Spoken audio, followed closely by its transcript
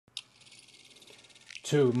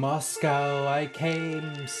To Moscow I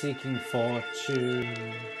came seeking fortune,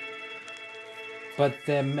 but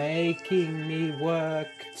they're making me work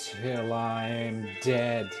till I'm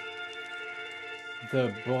dead.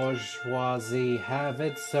 The bourgeoisie have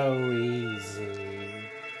it so easy.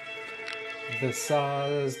 The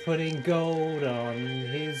Tsar's putting gold on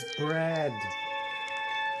his bread.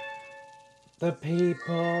 The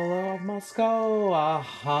people of Moscow are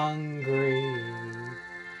hungry,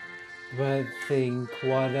 but think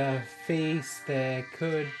what a feast there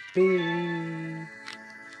could be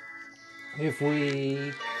if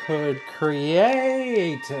we could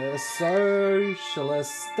create a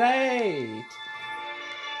socialist state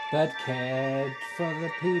that cared for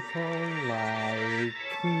the people like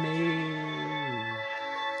me.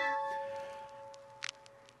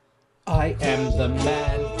 I am the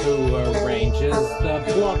man who arranges the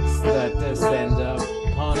blocks that descend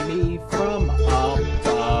upon me from up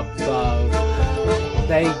above.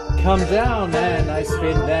 They come down and I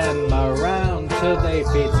spin them around till they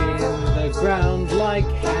fit in the ground like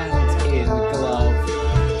hand in glove.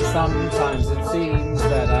 Sometimes it seems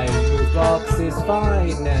that the box is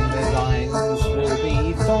fine and the lines will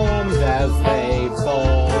be formed as they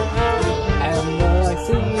fall. And I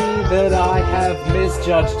see that I have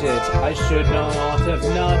misjudged it. I should not have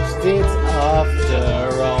nudged it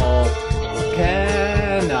after all.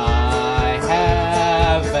 Can I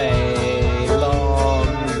have a long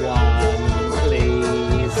one,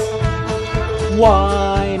 please?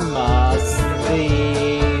 Why must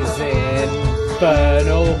these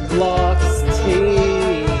infernal blocks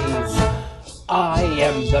tease? I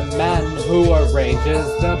am the man who arranges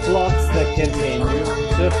the blocks that continue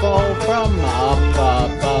to fall from up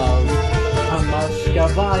above. A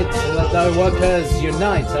Muscovite, let the workers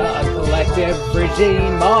unite, a collective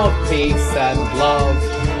regime of peace and love.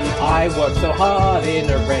 I work so hard in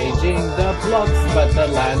arranging the blocks, but the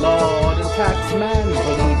landlord and taxman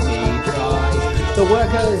bleed me dry. The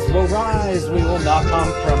workers will rise, we will not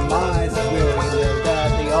compromise, we'll know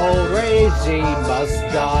that the old regime must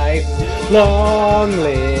die. Long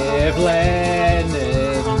live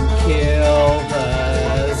Lenin, kill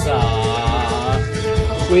the Tsar.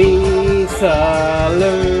 We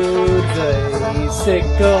salute the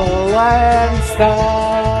sickle and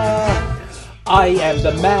star. I am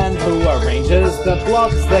the man who arranges the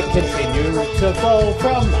blocks that continue to fall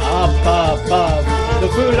from up above. The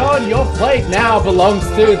food on your plate now belongs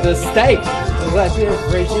to the state, the collective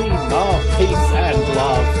regime of peace and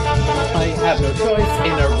love. I have no choice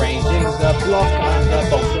in arranging the block. I'm the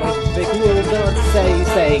Bolshevik rule that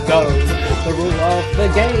say goes. The rule of the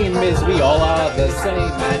game is we all are the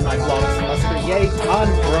same, and my blocks must create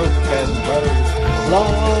unbroken rows.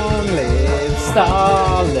 Long live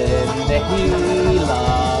Stalin, he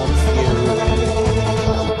loves you.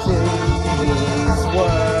 To these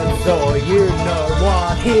words, or you know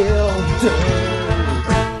what he'll do.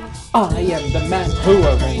 I am the man who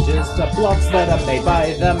arranges the blocks that are made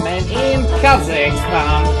by the men in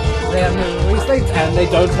Kazakhstan. They're new estates and they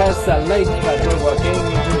don't tessellate, but we're working to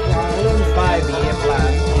Ireland's 5-year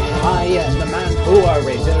plan. I am the man who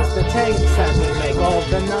arranges the tanks and we make all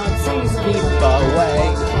the Nazis keep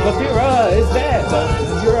away. The Führer is dead,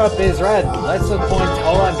 Europe is red. Let's point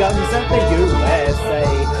all our guns at the USA.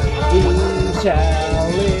 We shall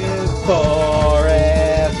live forevermore.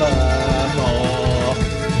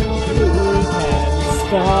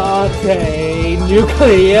 Start a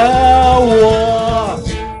nuclear war.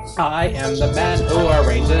 I am the man who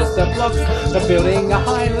arranges the blocks. They're building a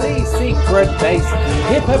highly secret base.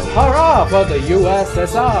 Hip hip hurrah for the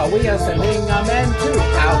USSR. We are sending our men to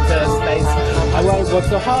outer space. I won't work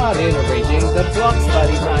so hard in arranging the blocks, but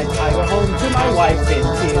each night I go home to my wife in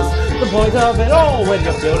tears. The point of it all, when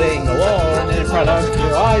you're building a wall and in front of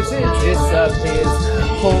your eyes it disappears.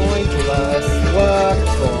 Pointless work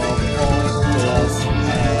for pointless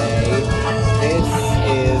pay. This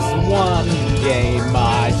is one game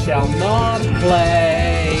I shall not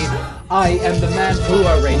play. I am the man who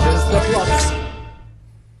arranges the blocks.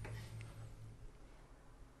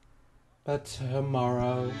 But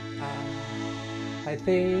tomorrow, I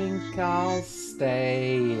think I'll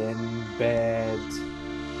stay in bed.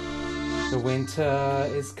 The winter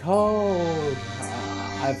is cold.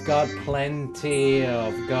 I've got plenty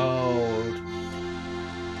of gold.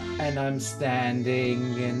 And I'm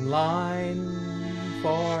standing in line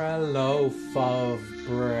for a loaf of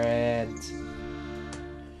bread.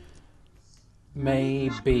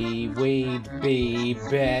 Maybe we'd be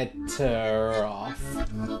better off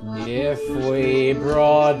if we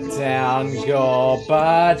brought down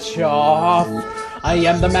Gorbachev. I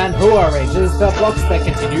am the man who arranges the blocks that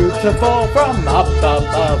continue to fall from up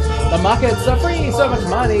above. The markets are free, so much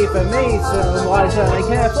money for me, so why should I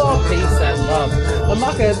care for peace and love? The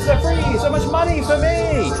markets are free, so much money for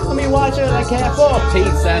me, I mean why should I care for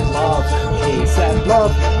peace and love? Peace and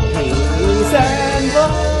love, peace and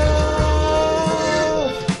love.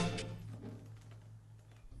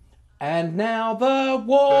 And now the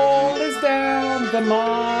wall is down, the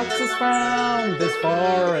Marxist frown, there's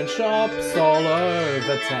foreign shops all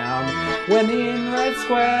over town. When in Red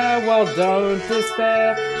Square, well don't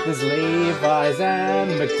despair, there's Levi's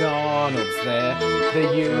and McDonald's there.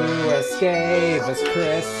 The US gave us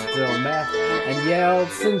crystal meth, and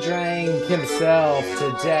Yeltsin drank himself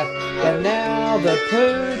to death. But now the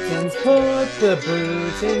Putins put the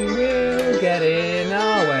boot in, we'll get in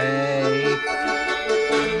our way.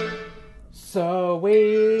 So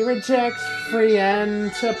we reject free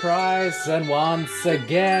enterprise, and once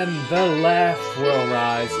again the left will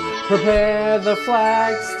rise. Prepare the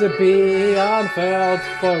flags to be unfurled,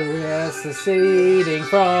 for we're seceding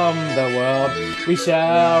from the world. We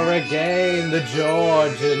shall regain the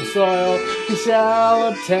Georgian soil, we shall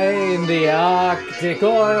obtain the Arctic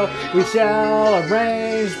oil, we shall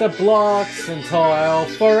arrange the blocks and toil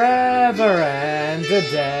forever and a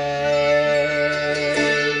day.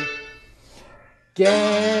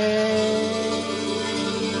 Game.